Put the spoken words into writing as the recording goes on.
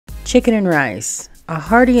Chicken and rice, a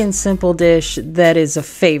hearty and simple dish that is a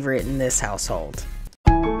favorite in this household.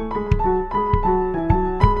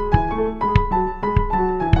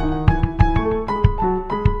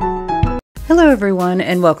 Hello everyone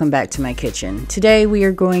and welcome back to my kitchen. Today we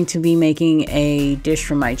are going to be making a dish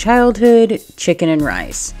from my childhood, chicken and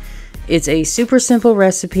rice. It's a super simple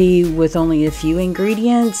recipe with only a few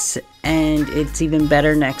ingredients, and it's even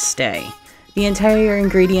better next day. The entire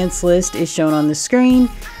ingredients list is shown on the screen,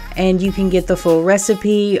 and you can get the full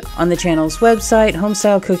recipe on the channel's website,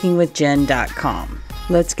 homestylecookingwithjen.com.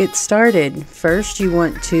 Let's get started. First, you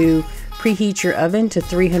want to preheat your oven to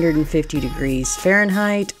 350 degrees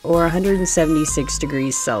Fahrenheit or 176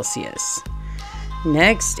 degrees Celsius.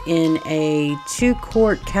 Next, in a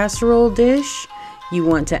 2-quart casserole dish, you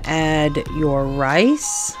want to add your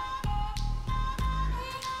rice,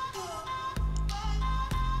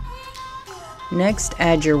 next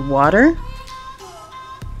add your water,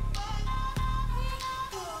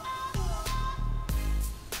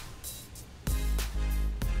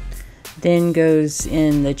 then goes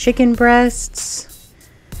in the chicken breasts.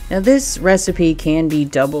 Now this recipe can be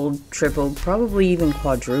doubled, tripled, probably even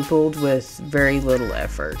quadrupled with very little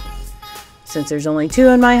effort. Since there's only 2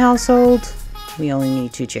 in my household, we only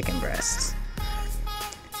need 2 chicken breasts.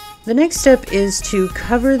 The next step is to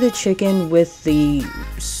cover the chicken with the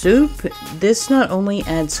soup. This not only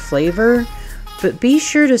adds flavor, but be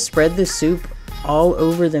sure to spread the soup all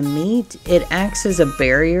over the meat. It acts as a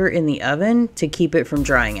barrier in the oven to keep it from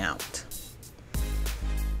drying out.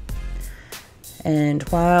 And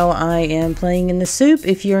while I am playing in the soup,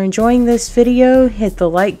 if you're enjoying this video, hit the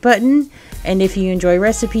like button. And if you enjoy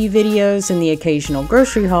recipe videos and the occasional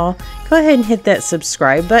grocery haul, go ahead and hit that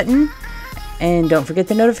subscribe button. And don't forget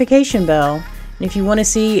the notification bell. And if you want to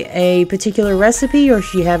see a particular recipe or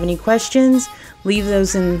if you have any questions, leave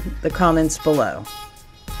those in the comments below.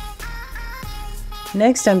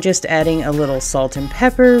 Next, I'm just adding a little salt and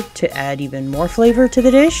pepper to add even more flavor to the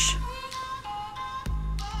dish.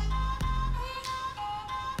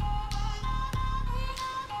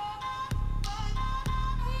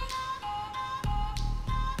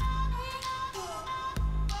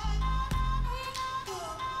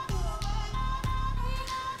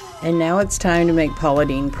 And now it's time to make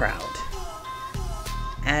Pauline proud.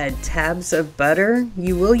 Add tabs of butter.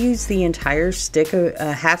 You will use the entire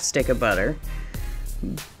half stick of butter,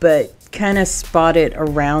 but kind of spot it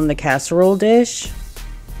around the casserole dish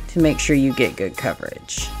to make sure you get good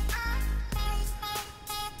coverage.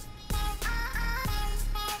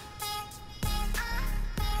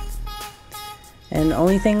 And the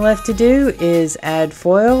only thing left to do is add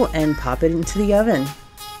foil and pop it into the oven.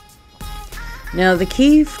 Now the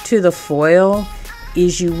key to the foil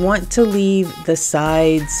is you want to leave the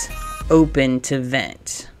sides open to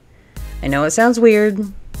vent. I know it sounds weird,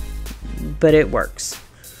 but it works.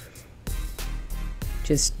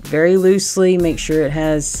 Just very loosely make sure it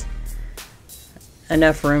has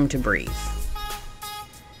enough room to breathe.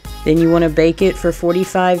 Then you want to bake it for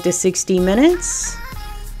 45 to 60 minutes,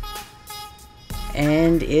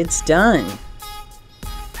 and it's done.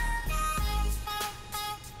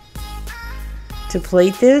 To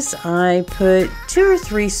plate this, I put 2 or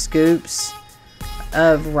 3 scoops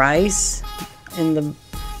of rice in the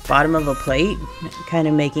bottom of a plate, kind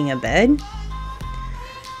of making a bed.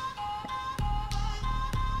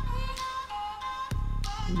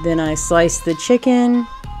 Then I sliced the chicken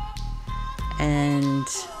and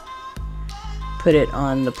put it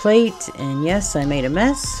on the plate, and yes, I made a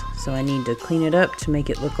mess, so I need to clean it up to make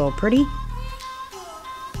it look all pretty.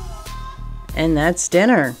 And that's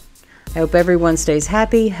dinner. I hope everyone stays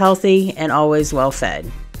happy, healthy, and always well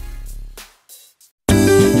fed.